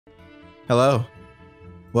Hello.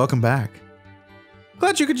 Welcome back.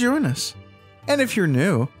 Glad you could join us. And if you're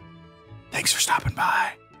new, thanks for stopping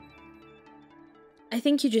by. I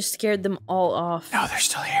think you just scared them all off. No, they're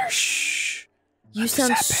still here. Shh. You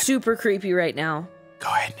sound super creepy right now. Go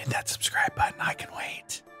ahead and hit that subscribe button. I can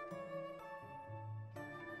wait.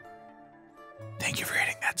 Thank you for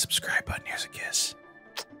hitting that subscribe button. Here's a kiss.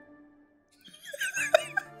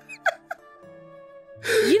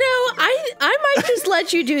 You know, I might just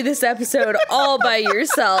let you do this episode all by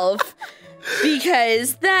yourself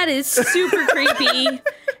because that is super creepy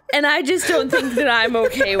and I just don't think that I'm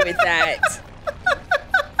okay with that.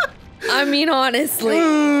 I mean, honestly.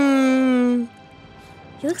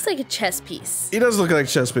 He looks like a chess piece. He does look like a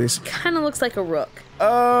chess piece. Kind of looks like a rook.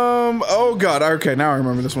 Oh god, okay, now I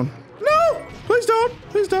remember this one. No! Please don't!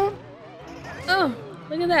 Please don't! Oh,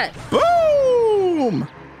 look at that. Boom!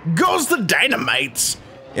 Goes the dynamites!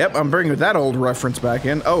 Yep, I'm bringing that old reference back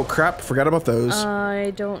in. Oh crap, forgot about those.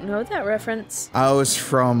 I don't know that reference. I was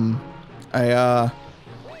from it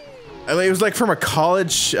was like from a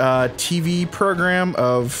college TV program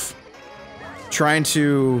of trying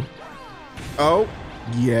to, oh,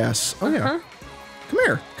 yes. Oh yeah. Come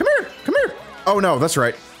here, come here, come here. Oh no, that's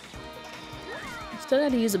right. You still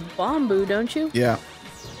gotta use a bamboo, don't you? Yeah.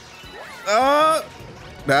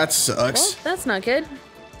 That sucks. Well, that's not good.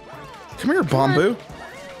 Come here, bamboo.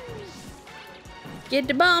 Get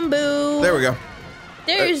the bamboo. There we go.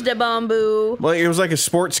 There's the bamboo. Well, it was like a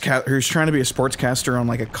sportscaster who's trying to be a sportscaster on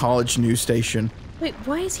like a college news station. Wait,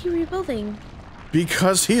 why is he rebuilding?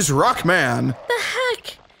 Because he's Rockman. The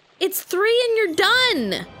heck? It's 3 and you're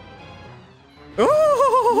done.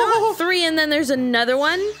 Oh! Not 3 and then there's another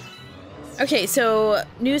one. Okay, so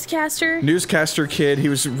newscaster. Newscaster kid. He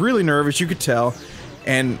was really nervous. You could tell.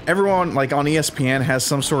 And everyone, like, on ESPN has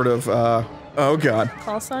some sort of, oh god.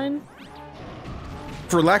 Call sign?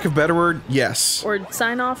 For lack of a better word, yes. Or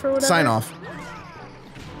sign off or whatever? Sign off.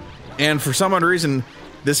 And for some odd reason,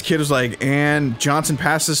 this kid was like, and Johnson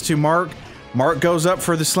passes to Mark. Mark goes up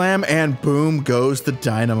for the slam, and boom goes the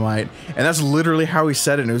dynamite. And that's literally how he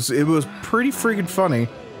said it. It was pretty freaking funny.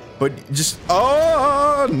 But just,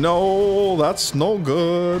 oh, no, that's no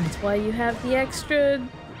good. That's why you have the extra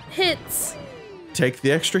hits. Take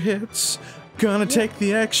the extra hits. Gonna take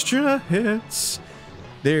the extra hits.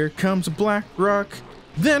 There comes a black rock,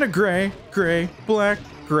 then a gray, gray, black,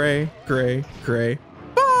 gray, gray, gray.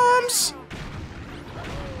 Bombs!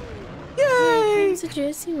 Yay! Here comes a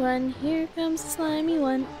juicy one, here comes a slimy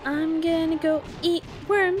one. I'm gonna go eat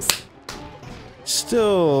worms.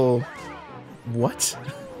 Still... what?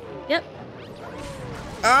 Yep.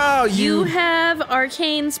 Oh, You have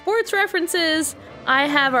arcane sports references. I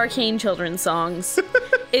have arcane children's songs.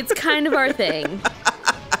 It's kind of our thing.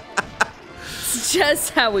 It's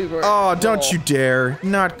just how we work. Oh, don't you dare.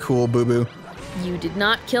 Not cool, boo-boo. You did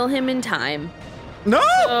not kill him in time. No!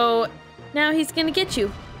 So, now he's gonna get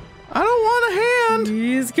you. I don't want a hand.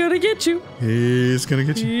 He's gonna get you. He's gonna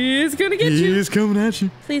get you. He's gonna get you. He's coming at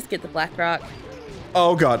you. Please get the black rock.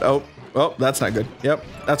 Oh, God. Oh, that's not good. Yep,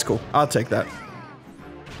 that's cool. I'll take that.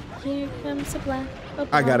 Here comes a black.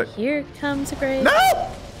 I got it. Here comes a gray. No!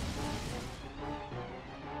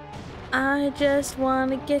 I just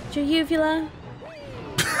wanna get your uvula.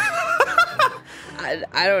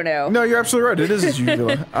 I don't know. No, you're absolutely right. It is his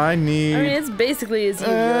uvula. I mean, it's basically his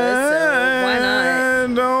uvula, so why not?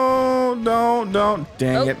 Don't.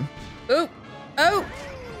 Dang it. Oh. Oh.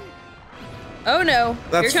 Oh no.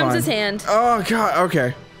 That's Here comes fine. his hand. Oh, God.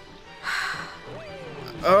 Okay.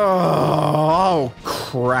 Oh,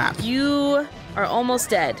 crap. You are almost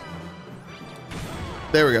dead.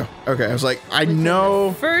 There we go. Okay, I was like, I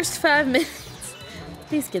know. First 5 minutes.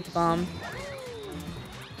 Please get the bomb.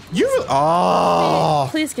 Oh.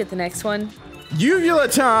 Please get the next one. Uvula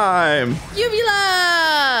time.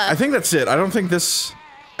 Uvula! I think that's it. I don't think this.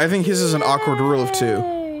 I think his is an awkward rule of 2.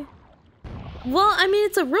 Yay. Well, I mean,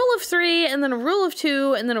 it's a rule of 3, and then a rule of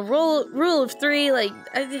 2, and then a rule of 3. Like,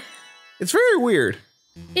 It's very weird.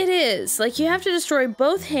 it is. Like, you have to destroy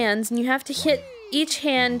both hands, and you have to hit each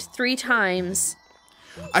hand 3 times.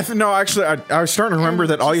 No, actually, I was starting to remember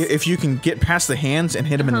that if you can get past the hands and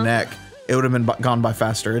hit him in the neck, it would have been gone by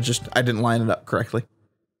faster. It just, I didn't line it up correctly.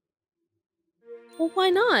 Well, why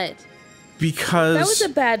not? Because That was a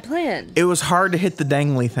bad plan. it was hard to hit the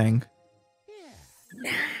dangly thing.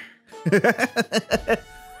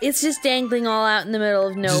 It's just dangling all out in the middle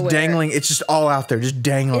of nowhere. Just dangling. It's just all out there. Just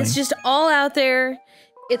dangling. It's just all out there.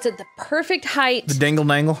 It's at the perfect height. The dangle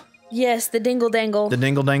dangle. Yes, the dingle dangle. The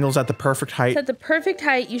dingle dangle's at the perfect height. It's at the perfect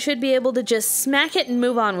height. You should be able to just smack it and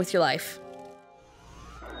move on with your life.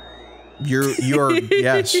 You're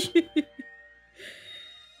yes.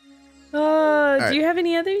 Oh, Do you have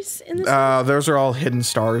any others in this? Those are all hidden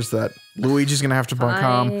stars that Luigi's gonna have to bunk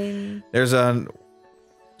on. There's a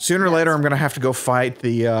sooner or later I'm gonna have to go fight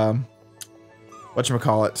the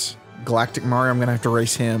whatchamacallit, Galactic Mario. I'm gonna have to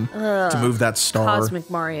race him to move that star. Cosmic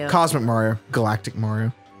Mario. Cosmic Mario. Galactic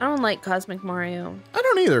Mario. I don't like Cosmic Mario. I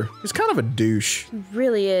don't either. He's kind of a douche. He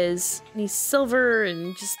really is. And he's silver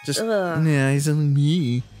and just yeah, he's only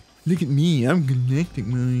me. Look at me, I'm Galactic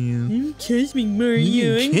Mario. I'm Cosmic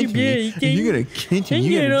Mario. You're gonna catch me.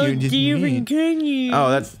 You're gonna do me.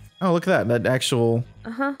 Oh, look at that. That actual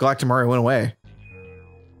Galactic Mario went away.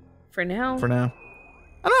 For now. For now.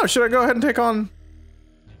 I don't know, should I go ahead and take on...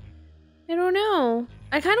 I don't know.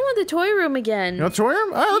 I kind of want the toy room again. You want toy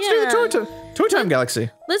room? Alright, let's do the Toy Time Galaxy.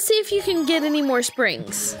 Let's see if you can get any more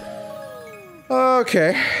springs.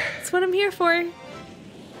 Okay. That's what I'm here for.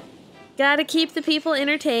 Gotta keep the people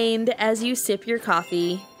entertained as you sip your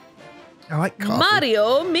coffee. I like coffee.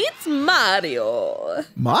 Mario meets Mario.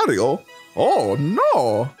 Mario? Oh,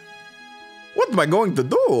 no. What am I going to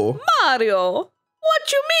do? Mario?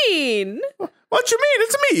 What you mean? What you mean?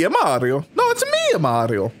 It's me, Mario. No, it's me,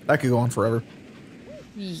 Mario. That could go on forever.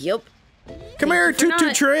 Yep. Come here,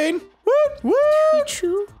 Toot-Toot Train. Woot, woot.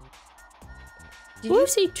 Choo-choo? Did you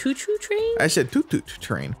say Choo-Choo Train? I said Toot-Toot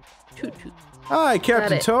Train. Toot-Toot. Hi,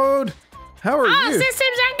 Captain Toad. How are you? All systems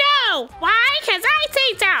are go! Why? Because I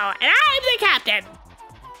say so, and I'm the captain.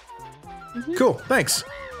 Cool, thanks.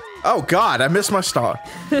 Oh, God, I missed my star.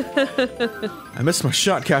 I missed my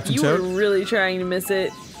shot, Captain You Toad. were really trying to miss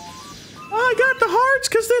it. I got the hearts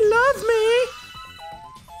because they love me.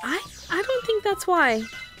 I don't think that's why.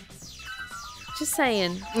 Just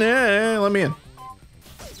saying. Yeah, let me in.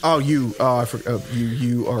 Oh, I forgot.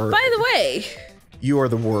 You are. By the way. You are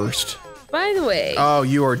the worst. By the way. Oh,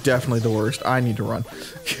 you are definitely the worst. I need to run.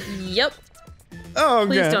 Yep. Oh,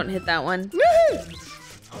 Please don't hit that one.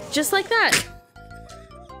 Just like that.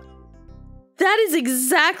 That is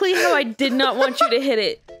exactly how I did not want you to hit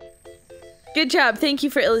it. Good job. Thank you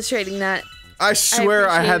for illustrating that. I swear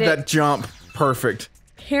I had appreciate that jump perfect.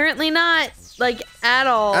 Apparently not. Like, at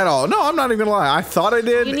all. At all. No, I'm not even gonna lie. I thought I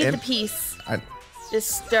did. You need the piece. I... This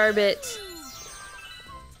star bit.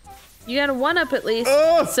 You got a 1-up at least.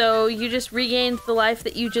 So you just regained the life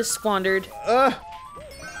that you just squandered. No!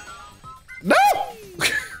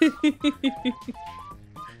 I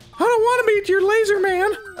don't want to be your laser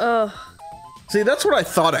man. Ugh. See, that's what I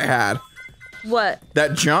thought I had. What?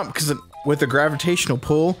 That jump, because with the gravitational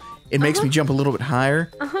pull, it makes me jump a little bit higher,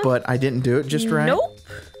 but I didn't do it just right. Nope.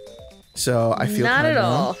 So I feel not at dumb.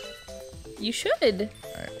 all. You should.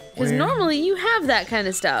 Because normally you have that kind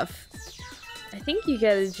of stuff. I think you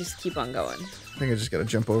gotta just keep on going. I think I just gotta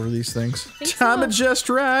jump over these things. Think Time so. it just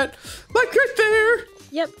right. Like right there.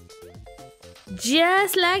 Yep.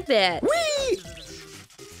 Just like that. Whee!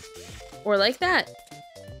 Or like that.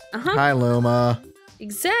 Hi, Luma.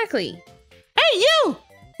 Exactly. Hey, you!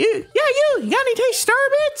 You got any taste Star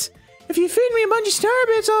Bits? If you feed me a bunch of Star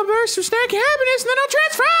Bits, I'll burst with snacky happiness and then I'll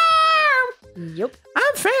transform! Yep.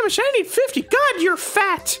 I'm famished. I need 50. God, you're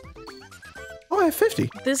fat. Oh, I have 50.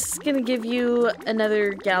 This is gonna give you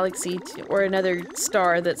another galaxy or another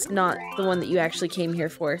star that's not the one that you actually came here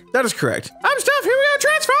for. That is correct. I'm stuff. Here we go.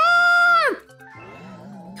 Transform!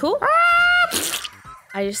 Cool. Ah!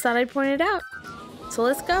 I just thought I'd point it out. So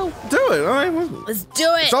let's go. Do it. All right. Let's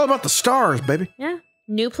do it. It's all about the stars, baby. Yeah.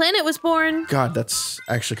 New planet was born. God, that's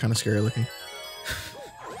actually kind of scary looking.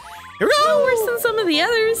 Here we go. No worse than some of the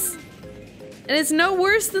others. And it's no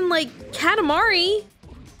worse than, like, Katamari.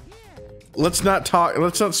 Let's not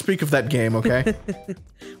speak of that game, okay?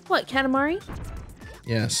 What, Katamari?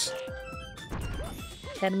 Yes.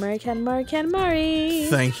 Katamari.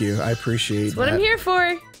 Thank you. I appreciate That's what I'm here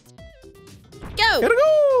for. Go. Gotta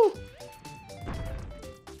go.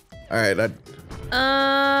 All right.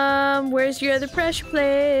 Where's your other pressure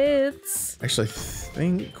plates? Actually, I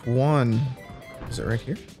think one. Is it right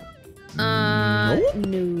here? No.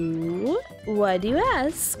 Why do you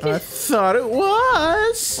ask? I thought it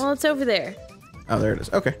was. Well, it's over there. Oh, there it is.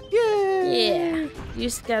 Okay. Yay. Yeah. You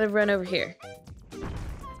just gotta run over here.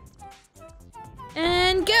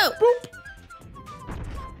 And go. Boop.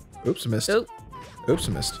 Oops, I missed. Oh. Oops,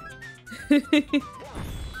 I missed.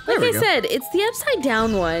 Like I said, it's the upside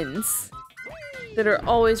down ones that are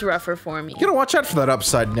always rougher for me. You gotta watch out for that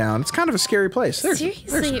upside down. It's kind of a scary place. Seriously,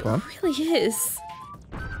 there's it fun. really is.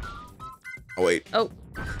 Oh, wait. Oh.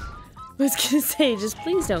 I was gonna say, just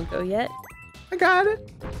please don't go yet. I got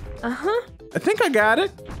it. Uh-huh. I think I got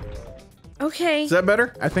it. Okay. Is that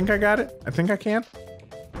better? I think I got it. I think I can.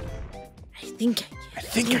 I think I can. I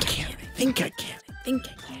think I can. I think I can. I think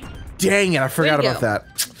I can. Dang it, I forgot Way to about that.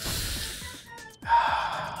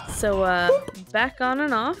 So, back on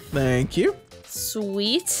and off. Thank you.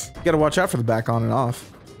 Sweet. You gotta watch out for the back on and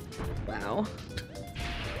off. Wow.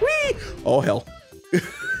 Whee! Oh, hell.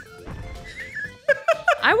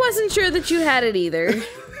 I wasn't sure that you had it either.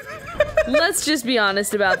 Let's just be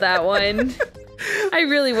honest about that one. I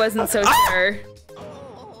really wasn't so sure.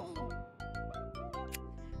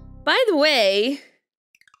 By the way,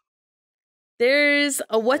 there's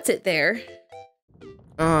a what's it there.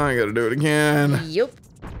 Oh, I gotta do it again. Yup.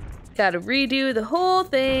 Gotta redo the whole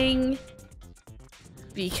thing.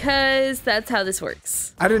 Because that's how this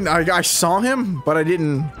works. I saw him, but I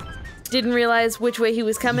didn't Didn't realize which way he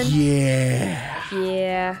was coming? Yeah.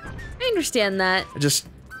 Yeah. I understand that.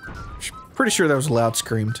 Pretty sure that was a loud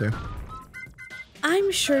scream, too.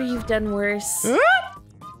 I'm sure you've done worse.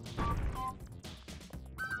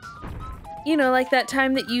 You know, like that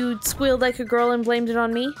time that you squealed like a girl and blamed it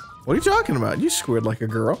on me? What are you talking about? You squealed like a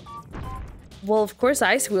girl. Well, of course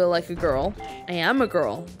I squeal like a girl. I am a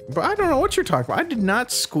girl. But I don't know what you're talking about. I did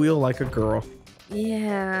not squeal like a girl.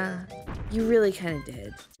 Yeah, you really kind of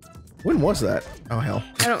did. When was that? Oh, hell.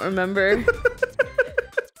 I don't remember.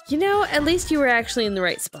 You know, at least you were actually in the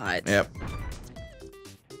right spot. Yep.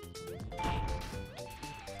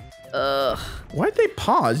 Ugh. Why'd they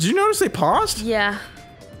pause? Did you notice they paused? Yeah.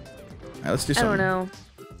 All right, let's do I something. don't know.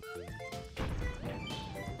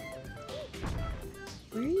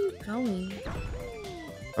 Where are you going?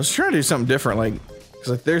 I was trying to do something different, because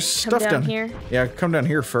like, there's stuff down here? Yeah, come down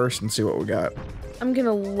here first and see what we got. I'm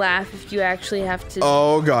gonna laugh if you actually have to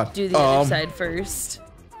Oh, God. do the other side first.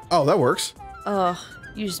 Oh, that works. Oh,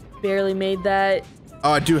 you just barely made that.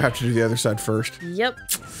 Oh, I do have to do the other side first. Yep.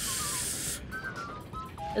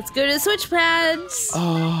 Let's go to switch pads.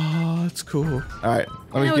 Oh, that's cool. All right,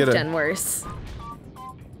 let me Now get we've it. done worse.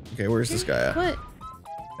 Okay, where's this guy at? What?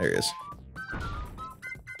 There he is.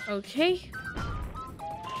 Okay.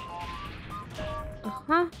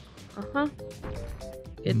 Uh-huh. Uh-huh.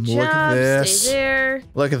 Good Look at job. this. Stay there.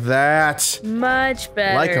 Look at that. Much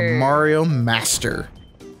better. Like a Mario master.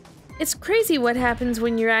 It's crazy what happens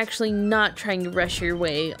when you're actually not trying to rush your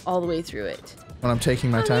way all the way through it. When I'm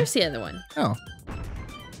taking my Oh, time. there's the other one. Oh.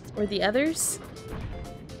 Or the others?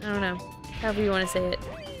 I don't know. However you want to say it.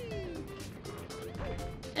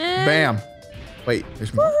 And Bam. Wait,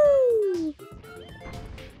 there's more. woohoo!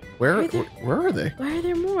 Where Where are they? Why are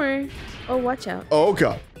there more? Oh, watch out. Oh,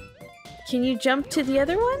 God. Can you jump to the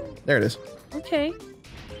other one? There it is. Okay.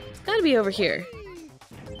 It's gotta be over here.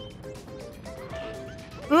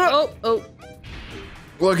 Oh, oh.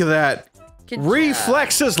 Look at that. Good job.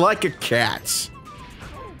 Reflexes like a cat's.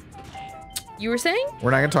 You were saying?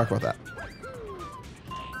 We're not going to talk about that.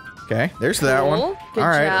 Okay, there's that one. Cool. Good all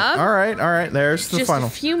right. job. All right. All right. There's the Just final.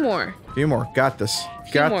 a few more. Few more. Got this.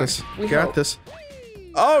 Few Got more. this. We Got hope. this.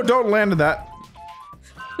 Oh, don't land in that.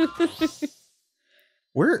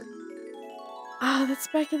 Where Oh, that's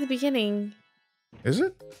back at the beginning. is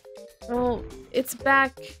it? Well, it's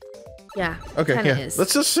back. Yeah. Okay, kinda yeah. is.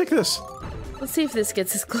 Let's just stick this. Let's see if this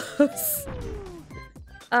gets us close.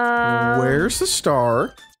 Where's the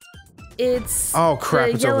star? It's Oh, crap,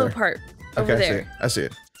 the it's over yellow there. part over Okay, there. I see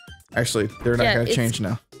it. Actually, they're not Yeah, going to it's- change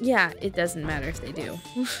now. Yeah, it doesn't matter if they do.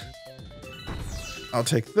 I'll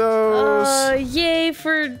take those. Yay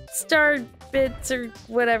for star bits or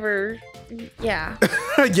whatever. Yeah.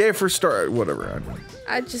 Yay for star. Whatever.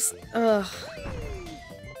 I just, ugh.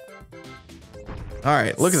 All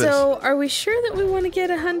right, look at this. So, are we sure that we want to get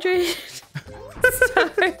 100 stars?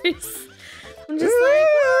 I'm just like,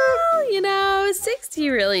 well, you know, 60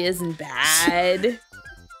 really isn't bad.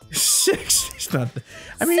 60's not.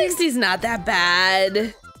 I mean, 60's not that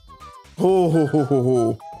bad.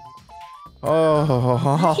 oh.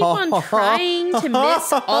 I keep on trying to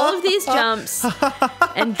miss all of these jumps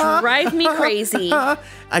and drive me crazy.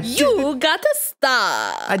 You got the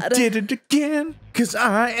star. I did it again, cause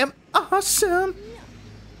I am awesome.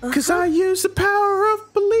 Cause I use the power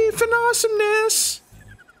of belief and awesomeness.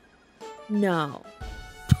 No.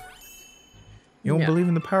 You don't No. believe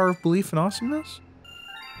in the power of belief and awesomeness?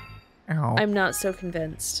 Ow. I'm not so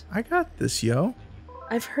convinced. I got this, yo.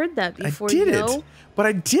 I've heard that before, I did you it. know? But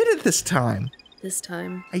I did it this time. This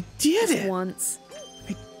time. I did Just it. once.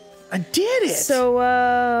 I did it.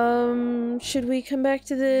 So, should we come back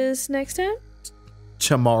to this next time?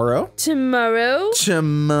 Tomorrow? Tomorrow?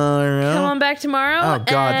 Tomorrow. Come on back tomorrow. Oh,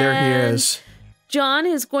 God, there he and is. John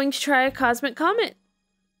is going to try a cosmic comet.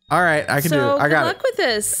 All right, I can do So it. I got good luck it. with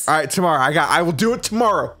this. All right, tomorrow. I will do it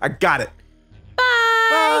tomorrow. I got it.